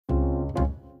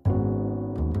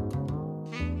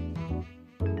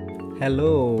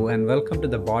Hello, and welcome to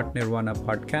the Bot Nirvana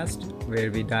podcast, where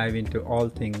we dive into all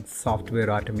things software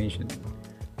automation.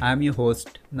 I'm your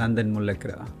host, Nandan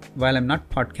Mullakra. While I'm not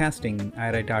podcasting,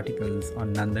 I write articles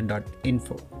on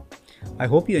nandan.info. I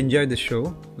hope you enjoy the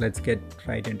show. Let's get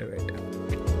right into it.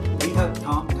 We have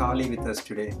Tom Taulli with us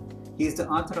today. He is the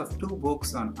author of 2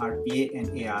 books on RPA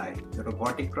and AI, the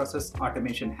Robotic Process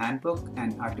Automation Handbook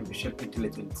and Artificial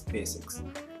Intelligence Basics.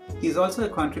 He is also a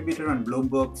contributor on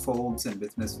Bloomberg, Forbes and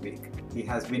BusinessWeek. He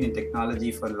has been in technology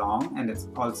for long and is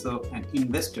also an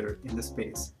investor in the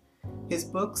space. His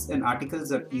books and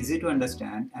articles are easy to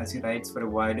understand as he writes for a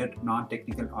wider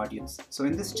non-technical audience. So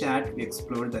in this chat, we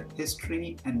explore the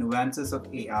history and nuances of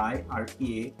AI,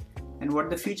 RPA, and what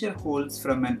the future holds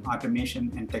from an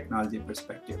automation and technology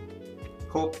perspective.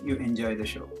 Hope you enjoy the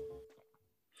show.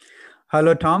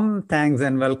 Hello, Tom. Thanks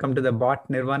and welcome to the Bot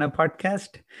Nirvana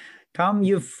podcast. Tom,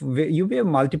 you wear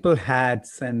multiple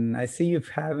hats, and I see you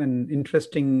have an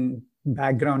interesting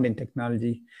background in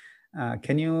technology.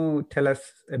 Can you tell us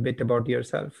a bit about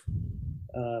yourself?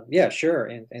 Yeah, sure.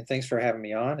 And thanks for having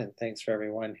me on, and thanks for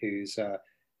everyone who's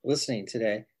listening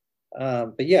today.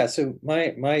 But yeah, so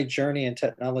my journey in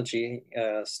technology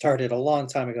started a long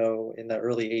time ago in the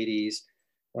early 80s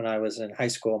when I was in high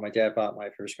school. My dad bought my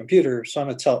first computer. So I'm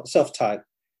a self-taught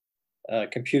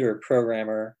computer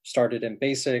programmer. Started in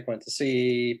BASIC, went to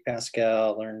C,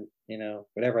 Pascal, learned,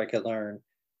 whatever I could learn,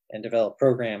 and developed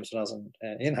programs when I was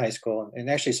in high school, and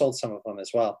actually sold some of them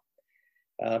as well.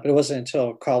 But it wasn't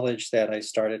until college that I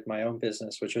started my own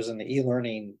business, which was in the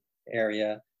e-learning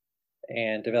area,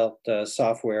 and developed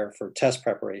software for test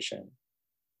preparation,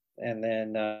 and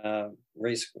then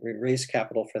raised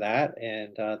capital for that.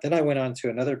 And then I went on to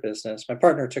another business. My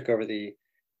partner took over the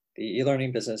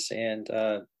e-learning business and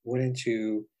went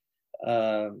into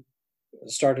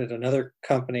started another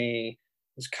company.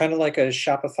 It was kind of like a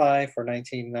Shopify for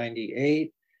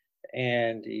 1998,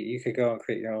 and you could go and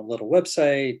create your own little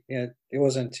website. It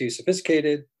wasn't too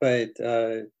sophisticated, but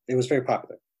it was very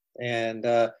popular, and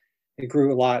it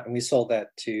grew a lot. And we sold that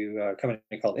to a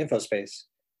company called InfoSpace.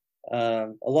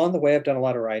 Along the way, I've done a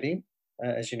lot of writing,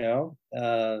 as you know.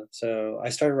 So I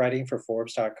started writing for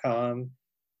Forbes.com,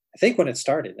 I think when it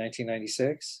started,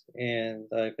 1996, and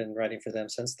I've been writing for them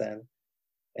since then.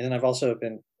 And then I've also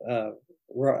been,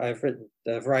 I've written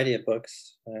a variety of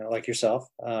books, like yourself,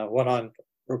 one on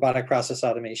robotic process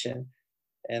automation,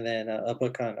 and then a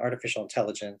book on artificial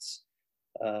intelligence,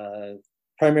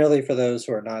 primarily for those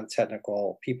who are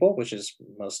non-technical people, which is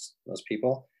most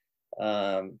people.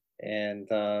 And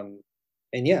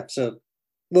yeah, so a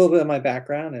little bit of my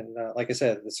background, and like I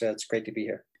said, it's great to be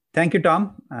here. Thank you,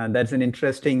 Tom. That's an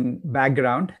interesting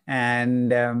background.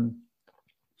 And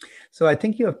so I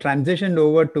think you have transitioned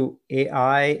over to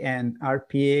AI and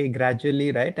RPA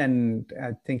gradually, right? And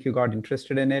I think you got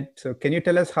interested in it. So can you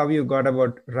tell us how you got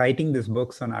about writing these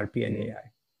books on RPA and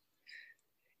AI?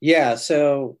 Yeah,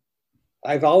 so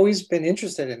I've always been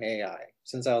interested in AI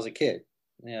since I was a kid.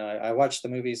 I watched the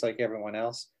movies like everyone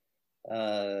else,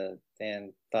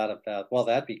 and thought about, well,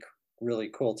 that'd be really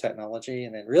cool technology,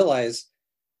 and then realized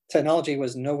technology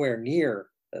was nowhere near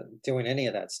doing any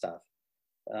of that stuff.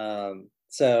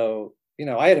 So,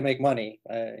 I had to make money,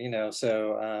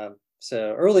 so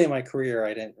early in my career,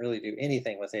 I didn't really do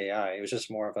anything with AI. It was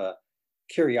just more of a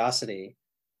curiosity.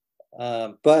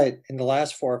 But in the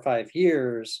last 4 or 5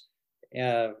 years,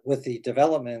 with the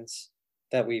developments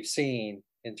that we've seen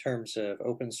in terms of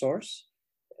open source,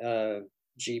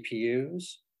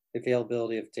 GPUs,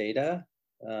 availability of data,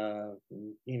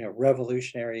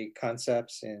 revolutionary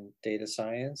concepts in data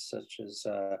science, such as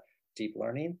deep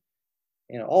learning,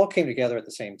 all came together at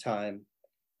the same time.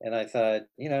 And I thought,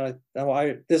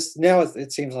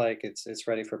 it seems like it's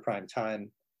ready for prime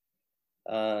time.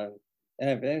 And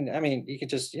I mean, you could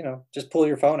just pull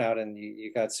your phone out and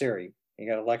you got Siri, you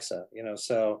got Alexa,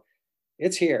 so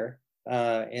it's here.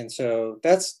 And so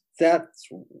that's, I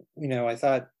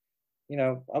thought,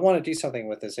 I want to do something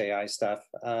with this AI stuff.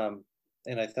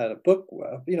 And I thought a book,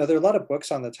 there are a lot of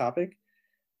books on the topic,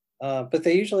 but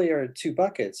they usually are 2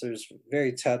 buckets. There's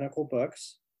very technical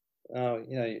books.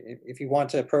 If you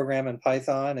want to program in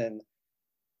Python and,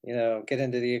 get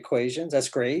into the equations, that's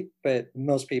great. But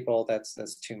most people, that's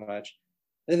too much.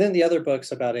 And then the other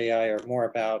books about AI are more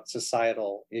about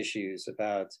societal issues,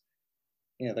 about,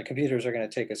 the computers are going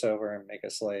to take us over and make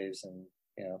us slaves. And,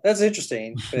 that's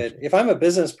interesting. But if I'm a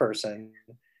business person,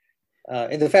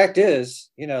 and the fact is,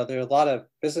 there are a lot of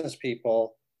business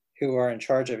people who are in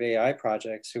charge of AI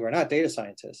projects who are not data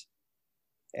scientists.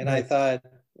 And right. I thought,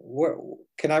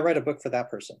 can I write a book for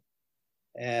that person?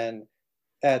 And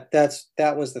that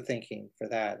was the thinking for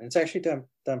that. And it's actually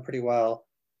done pretty well.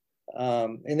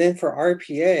 And then for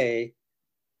RPA,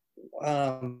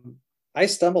 I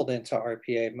stumbled into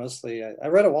RPA mostly. I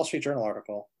read a Wall Street Journal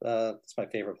article. It's my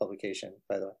favorite publication,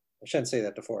 by the way. I shouldn't say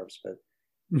that to Forbes, but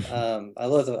I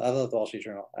love the Wall Street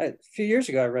Journal. A few years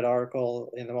ago, I read an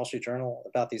article in the Wall Street Journal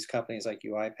about these companies like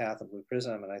UiPath and Blue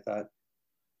Prism, and I thought,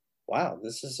 wow,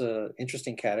 this is an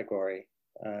interesting category.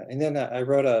 And then I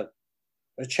wrote a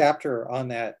chapter on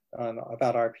that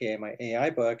about RPA, my AI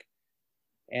book,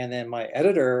 and then my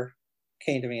editor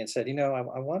came to me and said,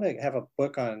 I want to have a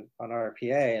book on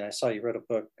RPA, and I saw you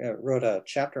wrote a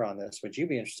chapter on this. Would you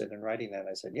be interested in writing that? And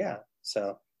I said, yeah.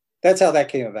 So that's how that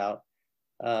came about.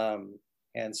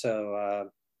 And so,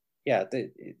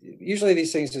 usually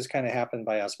these things just kind of happen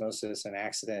by osmosis and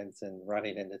accident and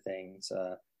running into things.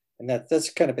 And that's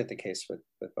kind of been the case with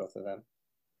both of them.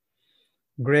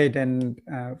 Great. And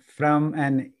from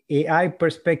an AI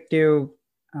perspective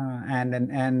and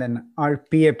an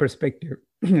RPA perspective,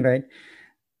 right?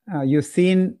 You've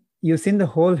seen the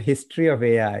whole history of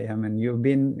AI. I mean, you've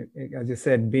been, as you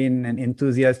said, been an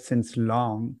enthusiast since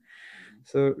long.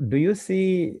 So do you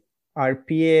see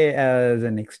RPA as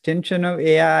an extension of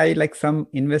AI, like some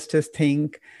investors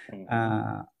think,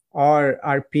 or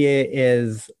RPA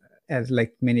is, as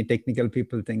like many technical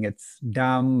people think, it's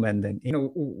dumb? And then,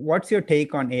 what's your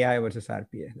take on AI versus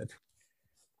RPA?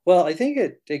 Well, I think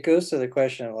it goes to the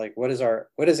question of like, what is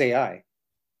AI?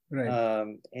 Right.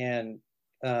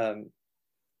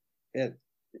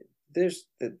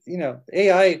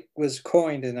 AI was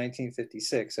coined in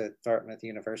 1956 at Dartmouth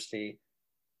University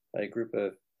by a group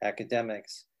of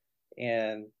academics,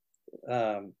 and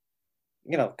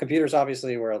computers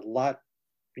obviously were a lot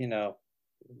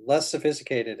less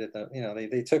sophisticated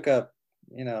they took up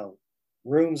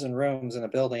rooms and rooms in a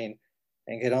building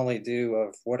and could only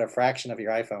do what a fraction of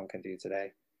your iPhone can do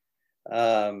today.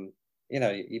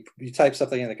 You type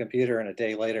something in the computer and a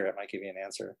day later it might give you an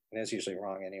answer, and it's usually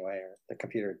wrong anyway, or the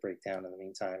computer would break down in the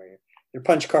meantime, or your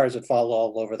punch cards would fall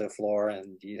all over the floor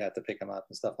and you'd have to pick them up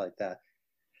and stuff like that.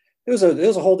 It was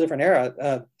a whole different era.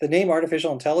 The name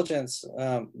artificial intelligence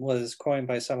was coined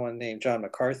by someone named John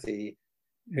McCarthy,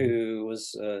 who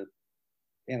was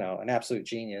an absolute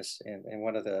genius and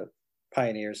one of the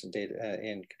pioneers in data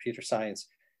in computer science.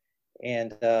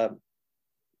 And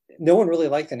no one really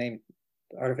liked the name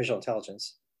artificial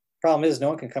intelligence. Problem is, no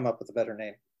one can come up with a better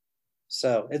name,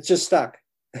 so it's just stuck.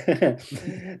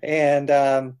 And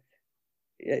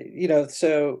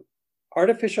so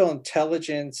artificial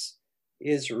intelligence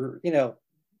is the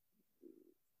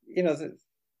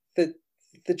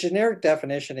generic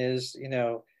definition is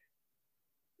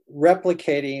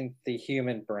replicating the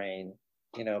human brain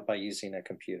by using a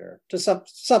computer, to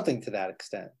something to that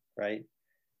extent, right?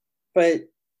 But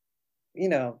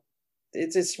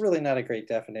it's really not a great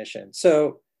definition.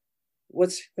 So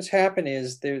what's happened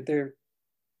is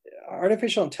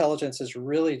artificial intelligence is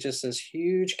really just this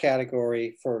huge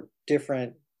category for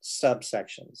different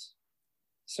subsections.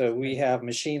 So we have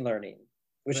machine learning,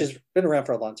 which has been around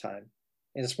for a long time,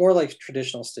 and it's more like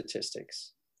traditional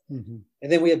statistics. And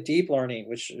then we have deep learning,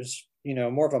 which is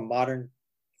more of a modern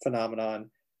phenomenon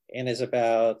and is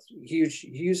about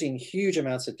using huge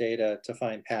amounts of data to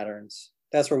find patterns.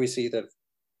 That's where we see the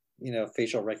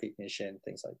facial recognition,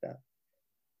 things like that.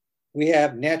 We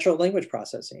have natural language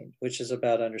processing, which is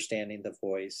about understanding the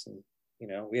voice, and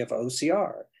we have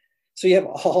OCR. So you have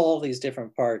all these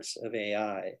different parts of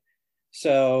AI.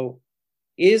 So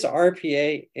is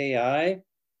RPA AI?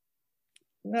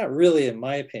 Not really, in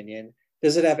my opinion.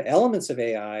 Does it have elements of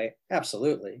AI?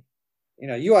 Absolutely.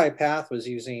 UiPath was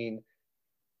using,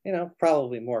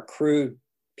 probably more crude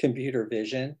computer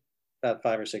vision about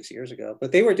 5 or 6 years ago,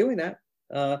 but they were doing that.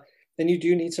 Then you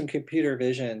do need some computer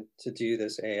vision to do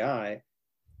this AI,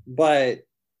 but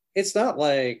it's not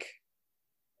like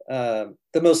the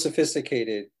most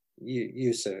sophisticated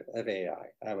use of AI,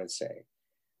 I would say.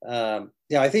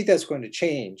 I think that's going to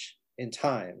change in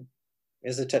time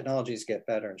as the technologies get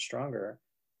better and stronger.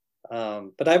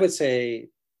 But I would say,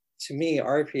 to me,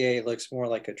 RPA looks more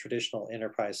like a traditional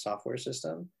enterprise software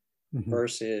system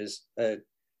versus a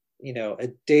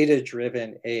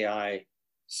data-driven AI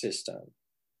system.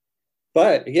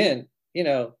 But again,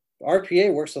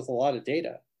 RPA works with a lot of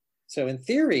data. So in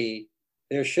theory,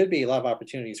 there should be a lot of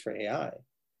opportunities for AI.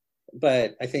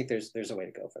 But I think there's a way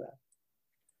to go for that.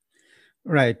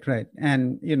 Right.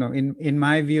 And, in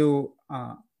my view,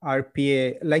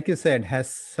 RPA, like you said, has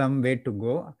some way to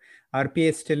go.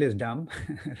 RPA still is dumb,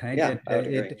 right? Yeah, I would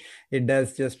agree. It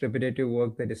does just repetitive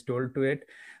work that is told to it,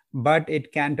 but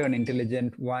it can turn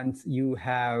intelligent once you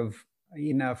have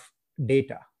enough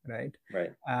data, right?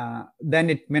 Right. Then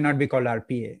it may not be called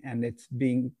RPA, and it's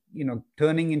being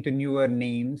turning into newer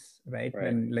names, right? Right.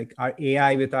 When like our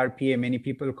AI with RPA, many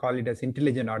people call it as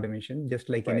intelligent automation, just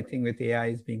like Right. anything with AI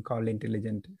is being called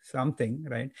intelligent something,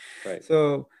 right? Right.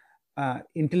 So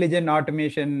intelligent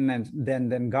automation, and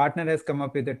then Gartner has come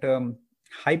up with the term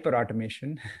hyper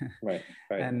automation, Right.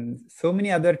 Right. and so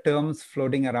many other terms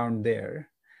floating around there.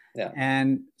 Yeah.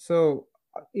 And so,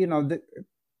 the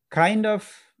kind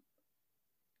of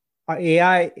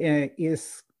AI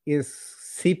is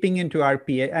seeping into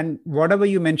RPA, and whatever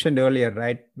you mentioned earlier,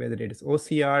 right? Whether it is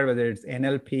OCR, whether it's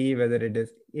NLP, whether it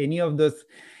is any of those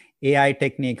AI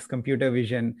techniques, computer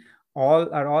vision,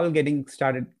 all being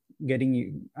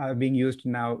used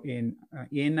now in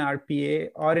RPA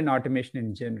or in automation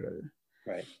in general.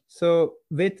 Right. So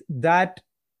with that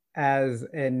as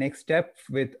a next step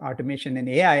with automation and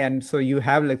AI, and so you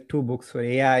have like two books for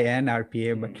AI and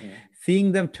RPA, but Mm-hmm.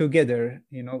 seeing them together,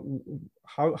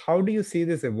 how do you see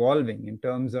this evolving in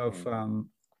terms of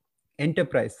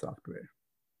enterprise software?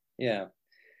 Yeah.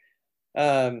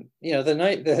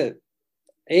 The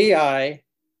AI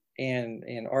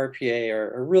and RPA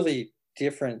are really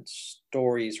different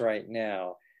stories right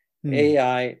now.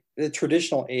 AI, the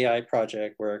traditional AI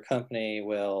project where a company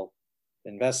will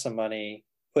invest some money,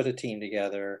 put a team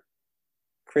together,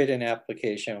 create an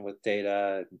application with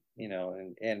data,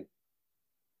 and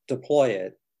deploy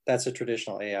it. That's a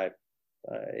traditional AI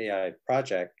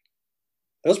project.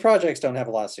 Those projects don't have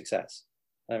a lot of success.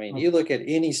 I mean, you look at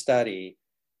any study,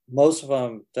 most of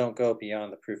them don't go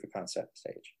beyond the proof of concept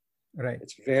stage. Right.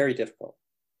 It's very difficult,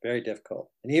 very difficult.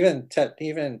 And even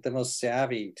the most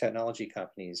savvy technology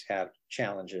companies have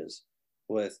challenges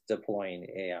with deploying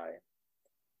AI.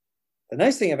 The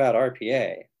nice thing about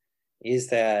RPA is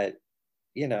that,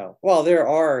 while there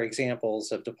are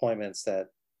examples of deployments that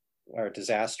are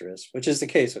disastrous, which is the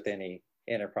case with any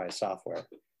enterprise software,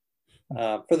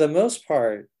 for the most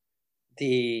part,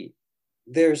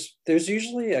 there's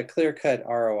usually a clear-cut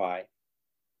ROI,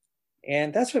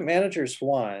 and that's what managers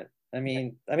want. I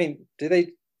mean, do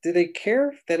they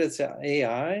care that it's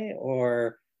AI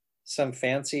or some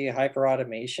fancy hyper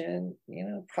automation?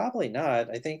 Probably not.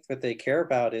 I think what they care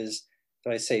about is,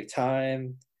 do I save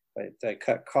time? Do I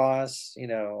cut costs?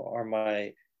 Or am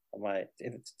I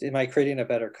creating a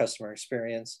better customer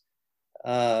experience?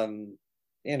 Those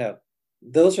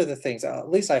are the things.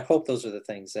 At least I hope those are the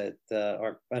things that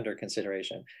are under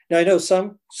consideration. Now, I know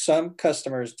some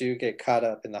customers do get caught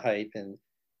up in the hype and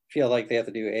feel like they have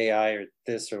to do AI or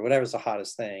this or whatever's the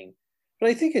hottest thing. But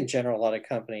I think in general, a lot of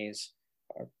companies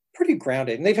are pretty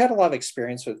grounded, and they've had a lot of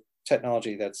experience with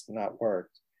technology that's not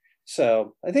worked.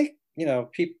 So I think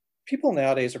people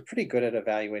nowadays are pretty good at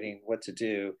evaluating what to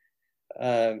do.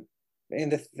 And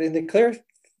the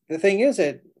thing is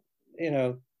that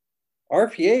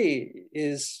RPA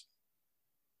is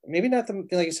maybe not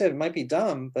like you said, it might be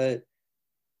dumb, but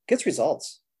gets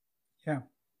results. Yeah.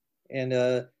 And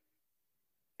I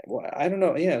don't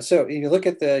know. So you look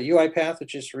at the UiPath,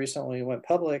 which just recently went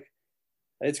public,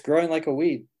 it's growing like a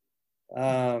weed.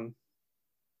 And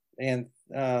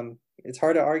it's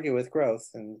hard to argue with growth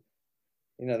and,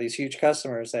 these huge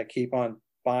customers that keep on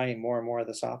buying more and more of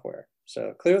the software.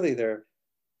 So clearly there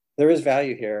is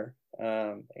value here.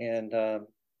 And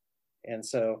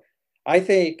so I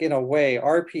think in a way,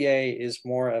 RPA is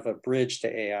more of a bridge to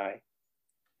AI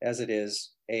as it is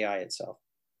AI itself.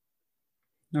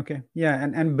 Okay. Yeah.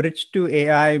 And bridge to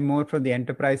AI more for the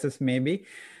enterprises, maybe.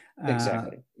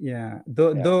 Exactly. Yeah.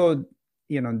 Though,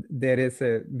 there is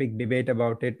a big debate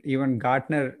about it. Even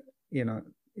Gartner,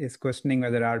 is questioning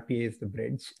whether RPA is the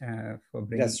bridge for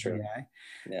bringing That's true. AI.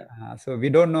 Yeah. So we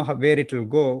don't know where it will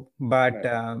go. But,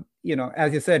 right.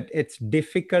 As you said, it's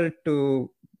difficult to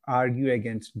argue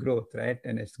against growth, right?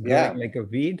 And it's growing like a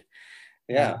weed.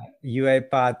 Yeah.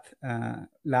 UiPath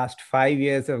last 5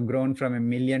 years have grown from 1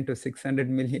 million to 600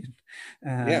 million.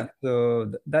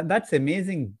 So that's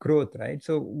amazing growth, right?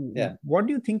 So what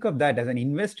do you think of that as an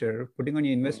investor, putting on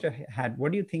your investor hat?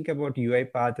 What do you think about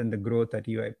UiPath and the growth at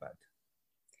UiPath?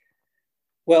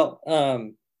 Well,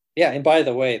 and by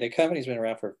the way, the company's been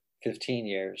around for 15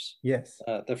 years. Yes.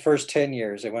 The first 10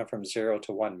 years, it went from 0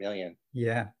 to 1 million.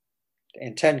 Yeah.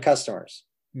 And 10 customers.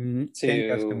 Mm-hmm. 10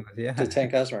 customers, yeah. To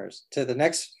 10 customers. To the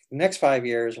next 5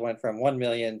 years went from 1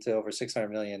 million to over 600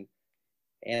 million,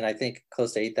 and I think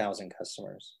close to 8,000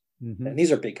 customers. Mm-hmm. And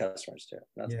these are big customers too,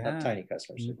 not tiny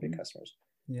customers, they're big customers.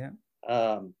 Yeah.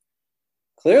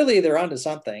 Clearly they're onto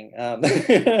something.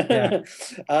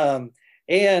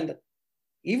 And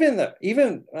even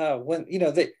when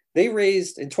they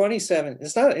raised in 27,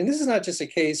 and this is not just a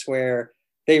case where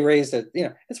they raised it.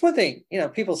 It's one thing.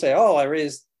 People say, "Oh, I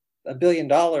raised $1 billion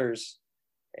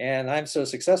and I'm so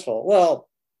successful." Well,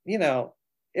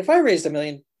 if I raised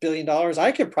 $1 billion,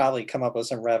 I could probably come up with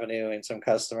some revenue and some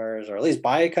customers, or at least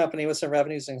buy a company with some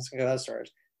revenues and some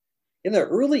customers. In the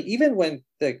early, even when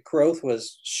the growth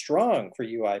was strong for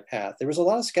UiPath, there was a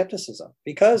lot of skepticism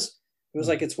because it was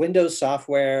like, it's Windows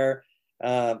software,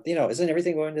 isn't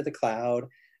everything going to the cloud?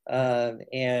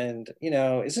 And,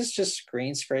 is this just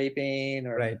screen scraping,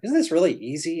 or Right. isn't this really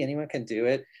easy? Anyone can do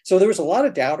it. So there was a lot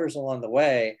of doubters along the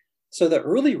way. So the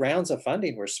early rounds of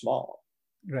funding were small.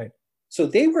 Right. So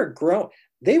they were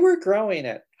growing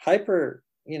at hyper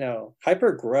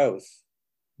growth,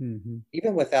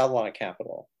 even without a lot of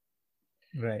capital.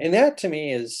 Right. And that to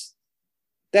me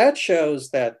that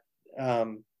shows that,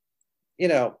 and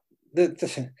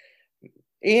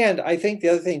I think the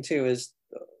other thing too is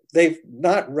they've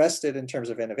not rested in terms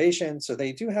of innovation. So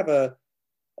they do have a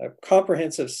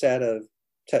comprehensive set of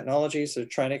technologies. They're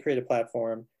trying to create a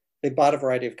platform. They bought a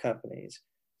variety of companies.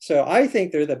 So I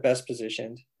think they're the best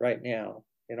positioned right now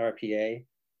in RPA.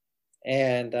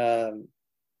 And,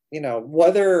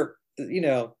 whether,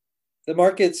 the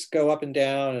markets go up and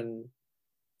down, and,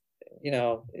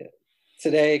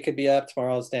 today it could be up,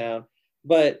 tomorrow it's down.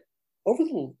 But over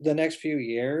the next few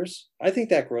years, I think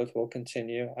that growth will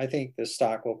continue. I think the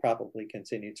stock will probably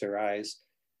continue to rise.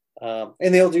 And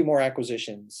they'll do more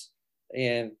acquisitions,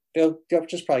 and they'll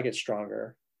just probably get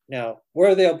stronger. Now,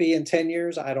 where they'll be in 10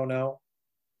 years, I don't know.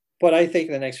 But I think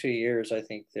in the next few years, I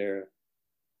think their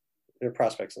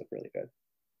prospects look really good.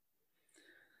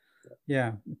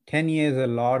 Yeah, 10 years, a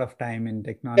lot of time in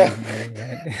technology,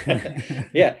 right?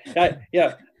 Yeah.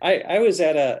 I was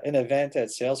at an event at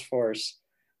Salesforce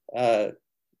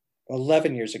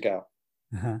 11 years ago.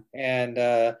 And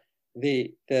Mark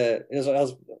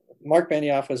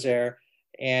Benioff was there,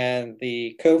 and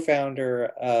the co-founder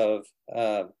of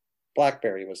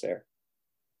BlackBerry was there.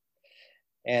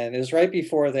 And it was right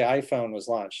before the iPhone was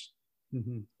launched.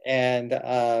 And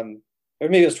or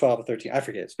maybe it was 12 or 13. I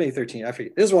forget. It's maybe 13. I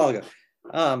forget. This was a while ago.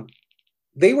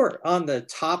 They were on the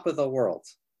top of the world.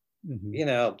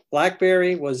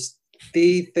 BlackBerry was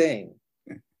the thing.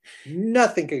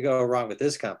 Nothing could go wrong with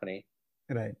this company.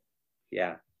 Right.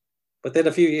 Yeah. But then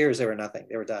a few years, they were nothing.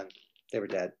 They were done. They were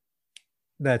dead.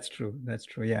 That's true.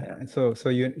 Yeah. So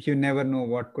you never know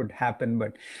what could happen,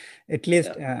 but at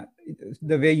least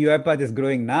the way UiPath is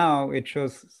growing now, it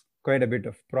shows quite a bit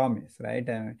of promise, right?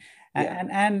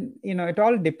 And it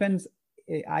all depends,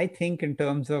 I think, in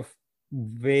terms of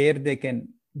where they can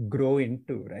grow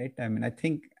into, right? I mean, I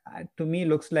think to me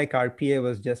looks like RPA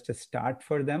was just a start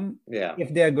for them. Yeah.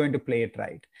 If they are going to play it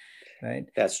right.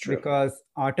 That's true. Because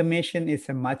automation is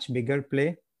a much bigger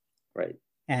play. Right.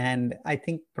 And I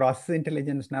think process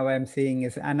intelligence now I'm seeing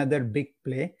is another big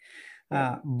play.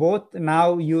 Both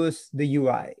now use the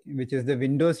UI, which is the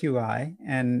Windows UI,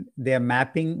 and they are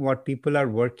mapping what people are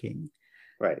working.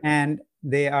 Right. And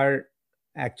they are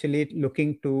actually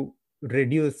looking to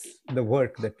reduce the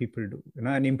work that people do,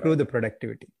 and improve the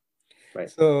productivity. Right.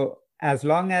 So as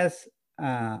long as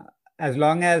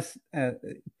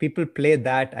people play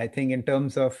that, I think in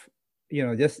terms of,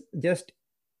 just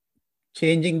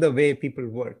changing the way people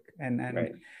work, and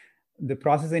the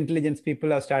process intelligence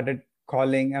people have started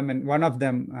calling, I mean, one of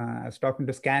them, I was talking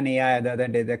to Scan AI the other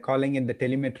day, they're calling it the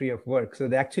telemetry of work. So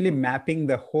they're actually mapping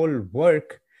the whole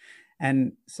work.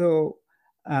 And so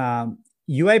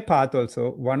UiPath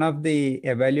also, one of the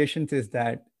evaluations is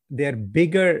that their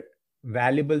bigger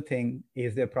valuable thing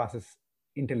is their process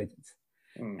intelligence.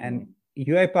 And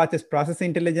UiPath is process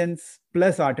intelligence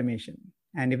plus automation.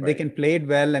 And if they can play it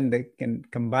well, and they can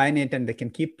combine it, and they can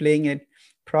keep playing it,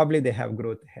 probably they have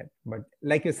growth ahead. But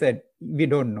like you said, we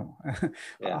don't know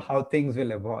how things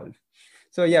will evolve.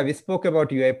 So yeah, we spoke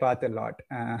about UiPath a lot.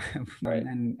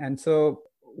 And so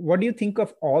what do you think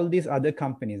of all these other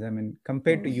companies? I mean,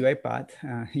 compared to UiPath,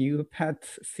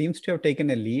 UiPath seems to have taken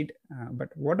a lead.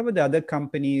 But what about the other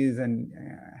companies? And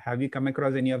have you come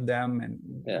across any of them? And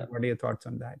what are your thoughts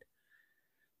on that?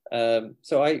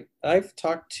 So I've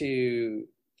talked to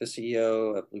the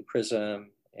CEO of Blue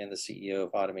Prism and the CEO of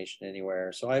Automation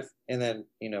Anywhere. So I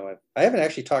haven't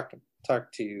actually talked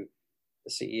to the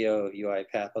CEO of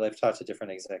UiPath, but I've talked to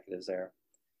different executives there.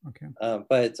 Okay.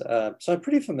 So I'm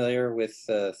pretty familiar with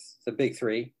the big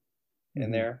three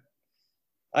in there.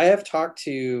 I have talked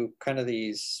to kind of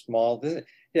these small, so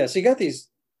you got these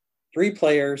three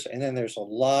players, and then there's a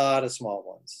lot of small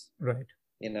ones. Right.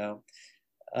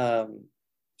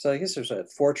 So I guess there's a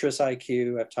Fortress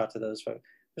IQ. I've talked to those folks.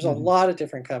 There's a lot of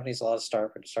different companies, a lot of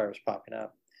startups popping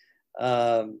up.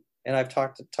 And I've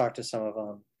talked to some of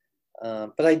them.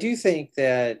 But I do think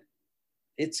that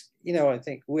it's, I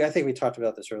think we talked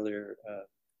about this earlier, a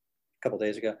couple of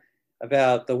days ago,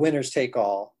 about the winners take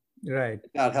all. Right.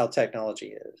 about how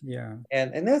technology is. Yeah.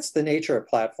 And that's the nature of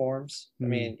platforms. I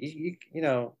mean, you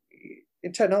know,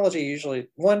 in technology, usually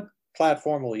one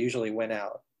platform will usually win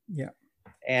out. Yeah.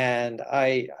 And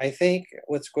I think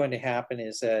what's going to happen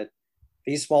is that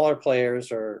these smaller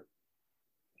players are,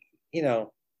 you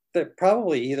know, they're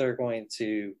probably either going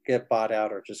to get bought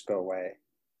out or just go away,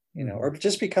 you know, or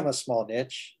just become a small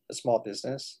niche, a small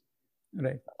business.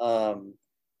 Right.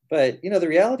 But you know, the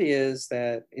reality is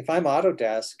that if I'm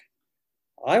Autodesk,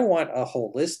 I want a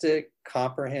holistic,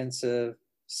 comprehensive,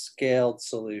 scaled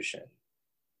solution.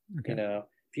 Okay. You know,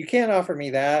 if you can't offer me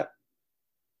that,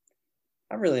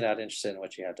 I'm really not interested in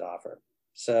what you have to offer.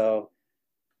 So,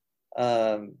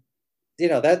 um, you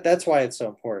know, that's why it's so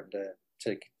important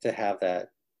to have that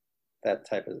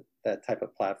type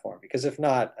of platform, because if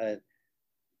not,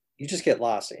 you just get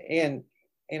lost. And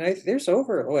there's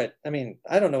over what I mean,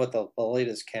 I don't know what the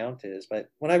latest count is, but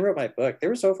when I wrote my book, there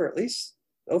was over at least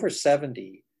over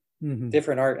 70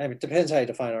 different art. I mean, it depends how you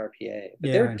define RPA, but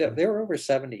Yeah. there were over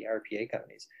 70 RPA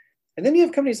companies. And then you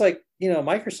have companies like, you know,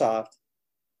 Microsoft,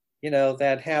 you know,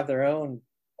 that have their own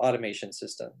automation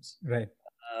systems, Right.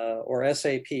 or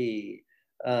SAP,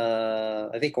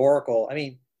 I think Oracle. I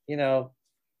mean, you know,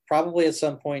 probably at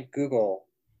some point Google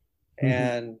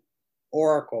and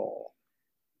Oracle.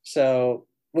 So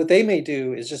what they may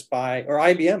do is just buy, or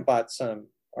IBM bought some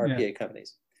Yeah. RPA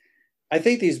companies. I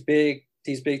think these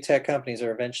big tech companies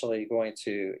are eventually going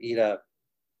to eat up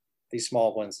these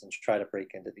small ones and try to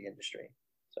break into the industry.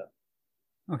 So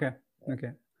Okay.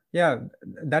 Okay. Yeah,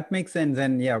 that makes sense.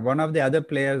 And yeah, one of the other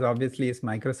players obviously is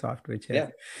Microsoft,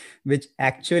 which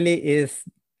actually is,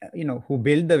 who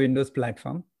built the Windows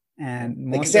platform, and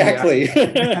most of exactly.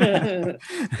 the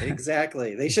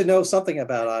Exactly. They should know something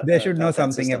they should know that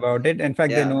something system. about it. In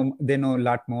fact, Yeah. they know a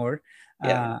lot more.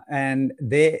 Yeah. And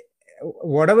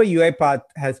whatever UiPath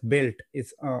has built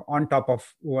is on top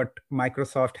of what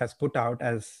Microsoft has put out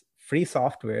as free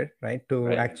software, right?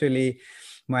 To actually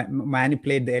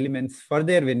manipulate the elements for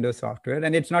their Windows software.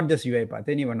 And it's not just UiPath,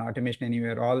 anyone, Automation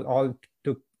Anywhere, all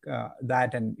took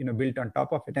that and built on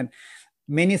top of it. And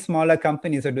many smaller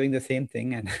companies are doing the same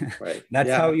thing, and that's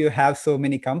how you have so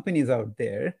many companies out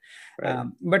there.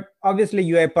 But obviously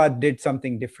UiPath did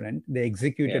something different. They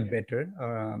executed better.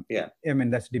 I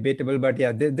mean, that's debatable, but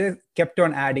yeah, they kept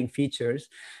on adding features,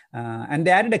 and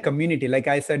they added a community. Like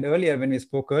I said earlier, when we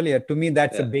spoke earlier, to me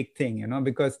that's a big thing,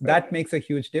 because that makes a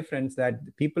huge difference,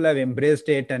 that people have embraced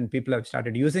it and people have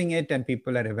started using it and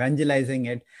people are evangelizing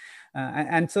it,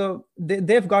 and so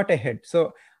they've got ahead.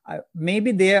 So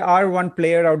maybe there are one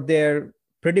player out there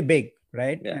pretty big,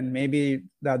 right? And maybe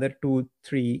the other two,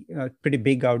 three pretty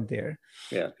big out there.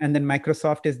 And then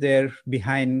Microsoft is there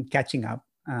behind, catching up,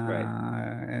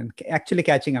 and actually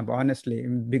catching up, honestly.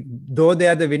 Though they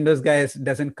are the Windows guys,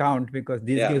 doesn't count, because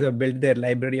these guys have built their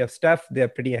library of stuff. They're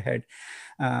pretty ahead.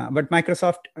 But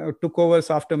Microsoft took over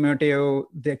software.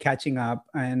 They're catching up,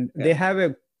 and they have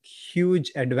a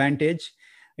huge advantage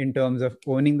in terms of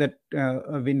owning the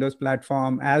Windows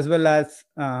platform, as well as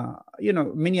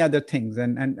many other things,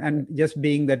 and just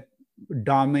being that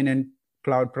dominant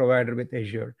cloud provider with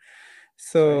Azure.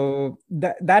 So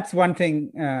that's one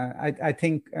thing. I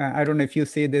think I don't know if you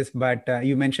see this, but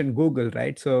you mentioned Google,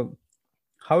 right? So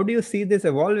how do you see this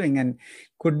evolving? And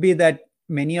could be that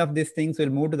many of these things will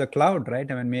move to the cloud,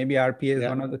 right? I mean, maybe RPA is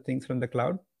one of the things from the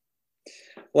cloud.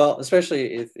 Well,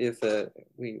 especially if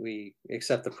we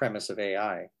accept the premise of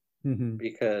AI,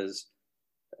 because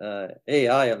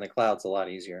AI on the cloud's a lot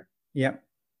easier. Yeah.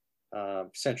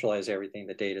 Centralize everything.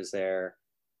 The data's there.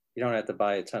 You don't have to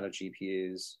buy a ton of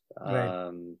GPUs.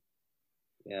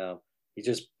 You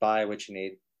just buy what you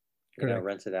need.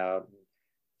 Rent it out,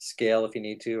 scale if you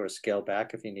need to, or scale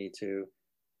back if you need to.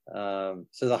 So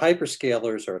the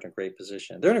hyperscalers are in a great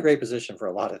position. They're in a great position for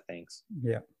a lot of things.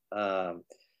 Yeah.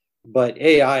 But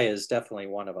AI is definitely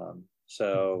one of them.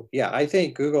 So yeah, I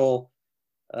think Google,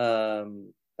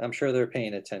 I'm sure they're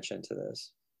paying attention to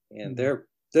this, and they're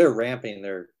ramping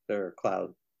their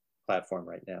cloud platform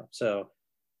right now. So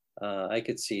I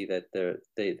could see that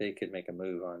they could make a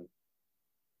move on,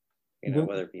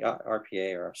 whether it be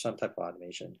RPA or some type of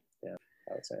automation. Yeah,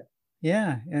 I would say.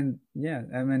 Yeah, and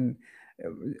I mean,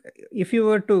 if you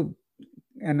were to,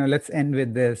 let's end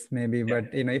with this maybe, but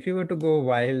if you were to go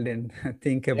wild and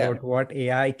think about what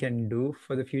AI can do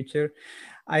for the future,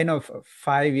 I know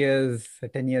 5 years,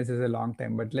 10 years is a long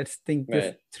time, but let's think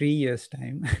just 3 years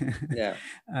time.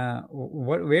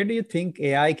 Where do you think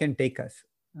AI can take us?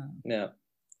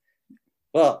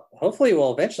 Well, hopefully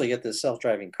we'll eventually get this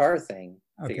self-driving car thing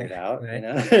figured out.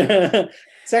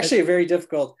 It's actually a very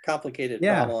difficult, complicated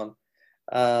problem.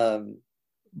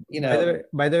 you By the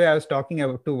know, way, I was talking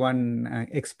about to one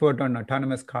expert on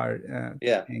autonomous car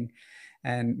yeah, thing,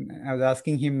 and I was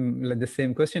asking him like the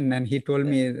same question, and he told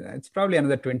yeah. me it's probably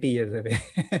another 20 years away,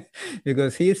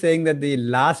 because he's saying that the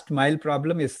last mile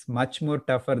problem is much more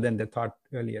tougher than they thought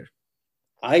earlier.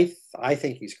 I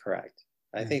think he's correct.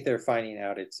 I Yeah. think they're finding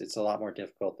out it's a lot more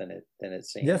difficult than it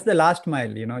Just seemed. the last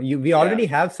mile, we Yeah, already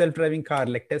have self-driving car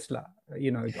like Tesla,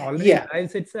 it already yeah,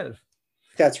 drives itself.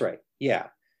 that's right. Yeah,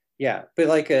 yeah, but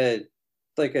like a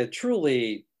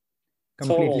truly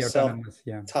total Completely self autonomous.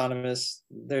 Yeah. autonomous.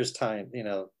 There's time.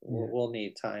 Yeah. We'll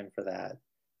need time for that.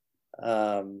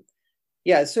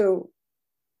 Yeah, so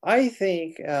I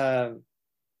think I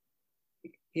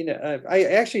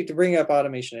actually, to bring up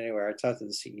automation anywhere, I talked to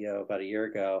the CEO about a year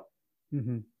ago.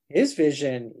 Mm-hmm. His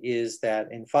vision is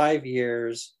that in 5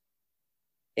 years,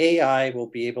 AI will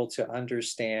be able to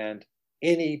understand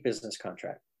any business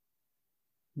contract.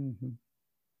 Mm-hmm.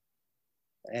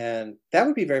 And that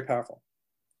would be very powerful.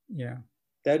 Yeah.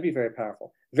 That would be very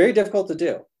powerful. Very difficult to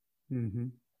do. Mm-hmm.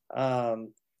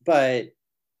 But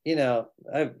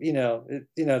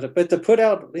but to put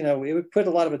out, it would put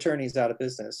a lot of attorneys out of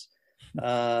business.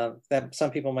 That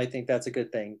some people might think that's a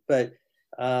good thing, but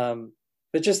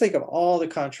just think of all the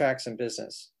contracts in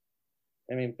business.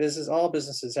 I mean, all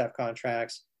businesses have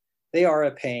contracts. They are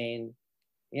a pain.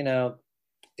 You know,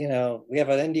 we have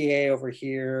an NDA over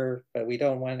here, but we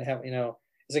don't want to have,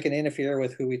 is it going to interfere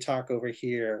with who we talk over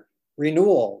here?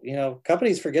 Renewal,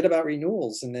 companies forget about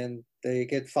renewals and then they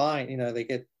get fined, they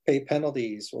get pay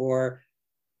penalties, or,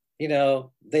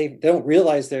 they don't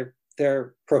realize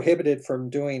they're prohibited from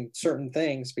doing certain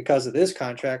things because of this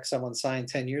contract someone signed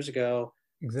 10 years ago,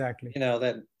 Exactly.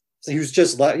 that he was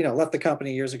just left the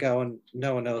company years ago and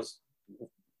no one knows,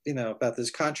 about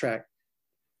this contract.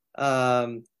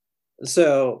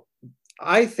 So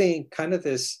I think kind of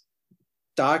this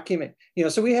document,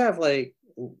 so we have like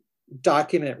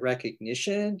document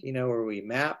recognition, where we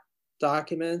map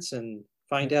documents and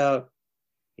find out,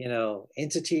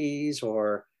 entities,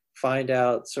 or find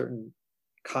out certain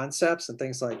concepts and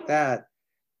things like that.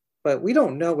 But we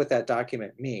don't know what that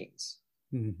document means,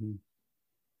 Mm-hmm.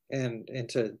 and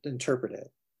to interpret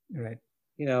it. Right.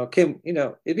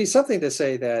 It'd be something to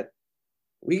say that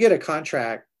we get a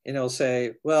contract and it'll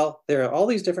say, well, there are all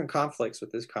these different conflicts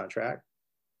with this contract.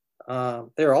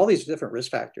 There are all these different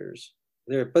risk factors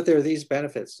but there are these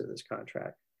benefits to this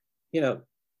contract,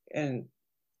 and,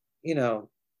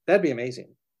 that'd be amazing.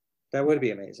 That would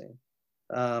be amazing.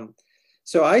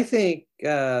 So I think,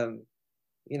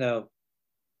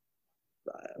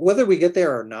 whether we get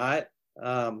there or not,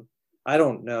 I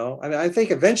don't know. I mean, I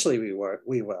think eventually we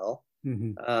will.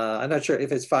 Mm-hmm. I'm not sure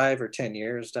if it's 5 or 10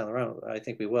 years down the road. I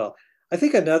think we will. I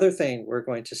think another thing we're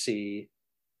going to see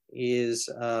is,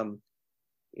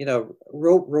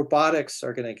 robotics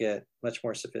are going to get much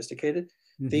more sophisticated.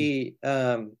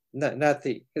 Mm-hmm.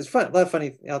 It's fun. A lot of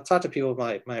funny. I'll talk to people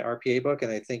about my RPA book,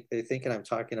 and they think I'm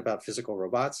talking about physical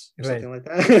robots or Right. something like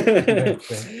that.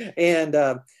 Right. And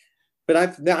but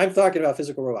I'm talking about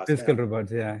physical robots Physical now.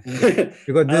 robots, yeah.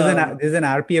 Because this is an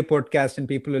RPA podcast, and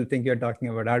people will think you're talking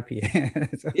about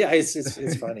RPA. So. Yeah,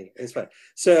 it's funny. It's fun.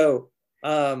 So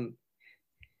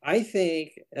I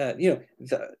think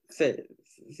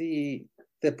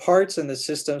the parts and the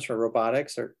systems for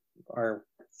robotics are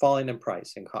falling in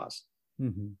price and cost.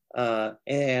 Mm-hmm.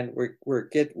 And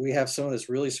we have some of this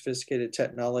really sophisticated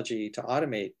technology to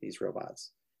automate these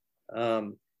robots.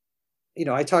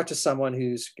 I talked to someone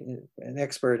who's an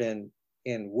expert in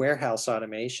warehouse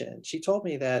automation. She told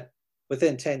me that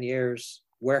within 10 years,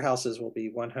 warehouses will be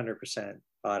 100%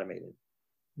 automated.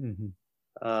 Mm-hmm.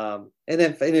 And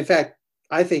in fact,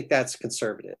 I think that's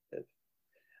conservative.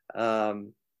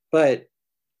 But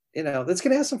that's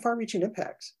going to have some far-reaching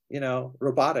impacts,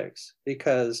 robotics,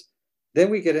 because then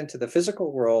we get into the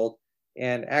physical world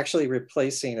and actually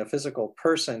replacing a physical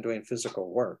person doing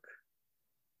physical work.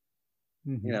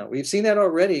 Mm-hmm. We've seen that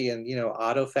already in,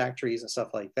 auto factories and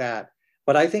stuff like that.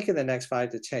 But I think in the next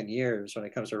 5 to 10 years, when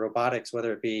it comes to robotics,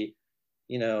 whether it be,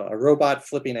 a robot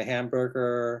flipping a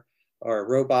hamburger, or a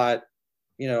robot,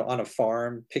 on a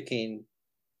farm picking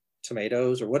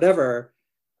tomatoes or whatever,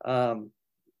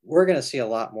 we're going to see a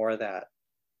lot more of that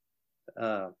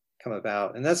come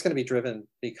about. And that's going to be driven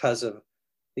because of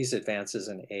these advances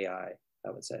in AI, I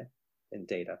would say, in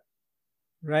data.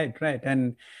 Right.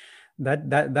 And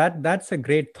that's a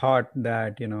great thought,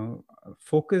 that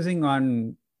focusing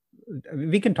on,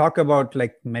 we can talk about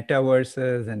like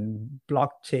metaverses and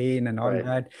blockchain and all Right.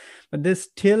 that, but there's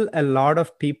still a lot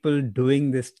of people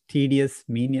doing this tedious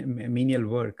menial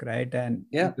work, right? And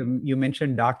Yeah. you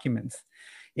mentioned documents.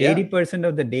 Yeah. 80%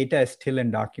 of the data is still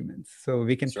in documents. So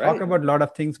we can That's talk right. about a lot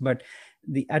of things, but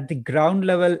at the ground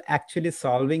level, actually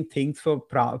solving things for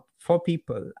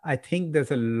people, I think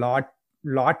there's a lot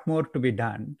more to be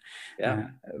done. Yeah.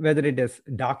 Whether it is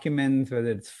documents, whether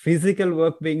it's physical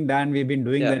work being done, we've been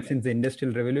doing Yeah. that since the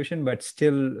Industrial Revolution, but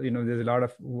still, there's a lot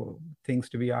of things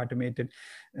to be automated.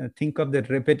 Think of the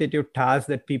repetitive tasks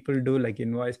that people do, like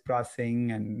invoice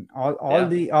processing and all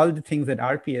the things that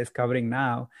RPA is covering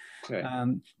now.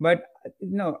 Right. But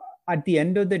at the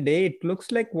end of the day, it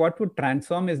looks like what would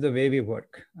transform is the way we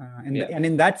work. And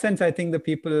in that sense, I think the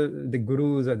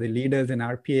gurus or the leaders in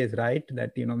RPA is right,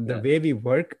 that, the way we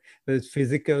work, whether it's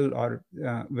physical or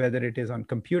whether it is on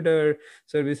computer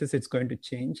services, it's going to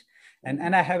change.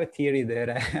 And I have a theory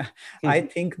there. I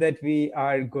think that we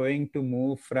are going to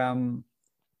move from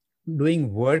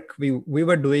doing work we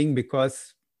were doing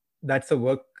because that's a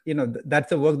work,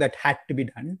 that's a work that had to be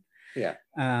done.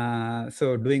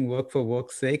 So doing work for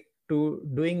work's sake, to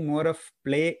doing more of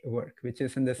play work, which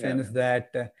is in the sense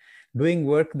that doing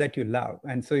work that you love.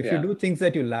 And so if you do things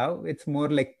that you love, it's more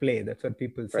like play. That's what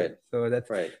people say. Right. So that's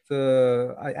right.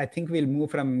 So I think we'll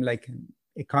move from like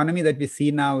economy that we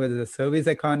see now, whether it's a service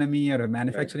economy or a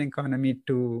manufacturing economy,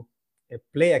 to a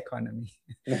play economy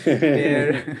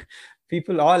where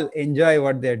people all enjoy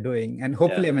what they're doing. And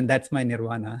hopefully, I mean, that's my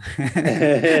nirvana.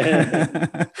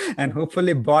 And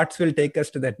hopefully bots will take us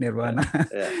to that nirvana.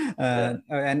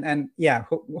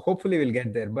 Hopefully we'll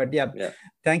get there. But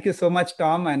thank you so much,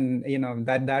 Tom. And,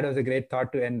 that was a great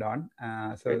thought to end on.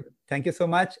 So thank you so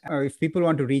much. If people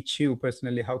want to reach you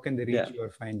personally, how can they reach you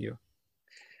or find you?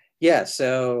 Yeah,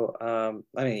 so I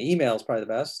mean, email is probably the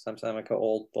best. I'm like an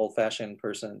old-fashioned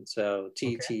person. So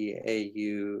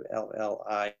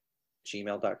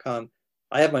TTAULLI@gmail.com.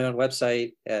 I have my own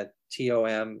website at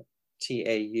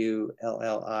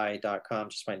TOMTAULLI.com,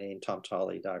 just my name,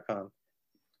 tomtaulli.com.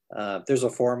 There's a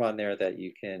form on there that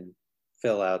you can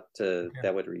fill out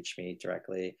that would reach me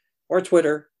directly, or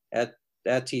Twitter at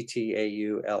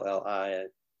TTAULLI.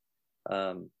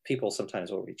 People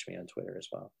sometimes will reach me on Twitter as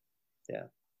well. Yeah.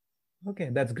 Okay,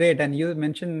 that's great. And you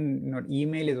mentioned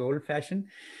email is old-fashioned.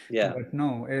 But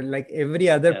no, like every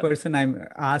other person I'm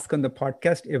asked on the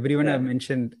podcast, everyone I've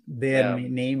mentioned their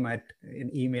name at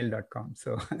email.com.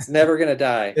 So it's never going to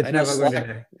die. It's never going to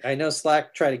die. I know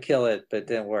Slack tried to kill it, but it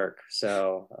didn't work.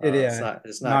 So it's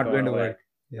not going away. Work.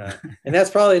 Yeah. And that's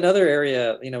probably another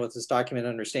area, with this document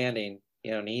understanding,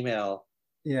 an email.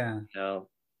 Yeah.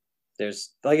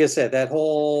 There's, like I said, that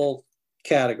whole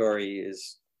category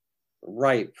is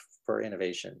ripe for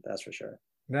innovation, that's for sure.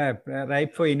 Ripe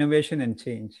for innovation and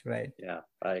change, right? Yeah,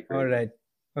 I agree. All right.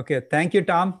 Okay. Thank you,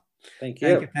 Tom. Thank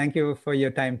you. Thank you for your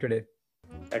time today.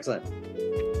 Excellent.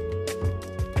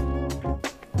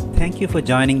 Thank you for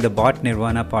joining the Bot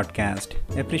Nirvana podcast.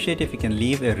 Appreciate if you can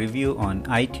leave a review on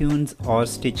iTunes or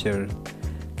Stitcher.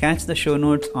 Catch the show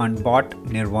notes on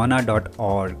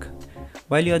botnirvana.org.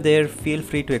 While you're there, feel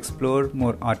free to explore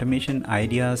more automation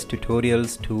ideas,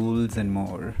 tutorials, tools, and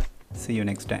more. See you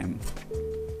next time.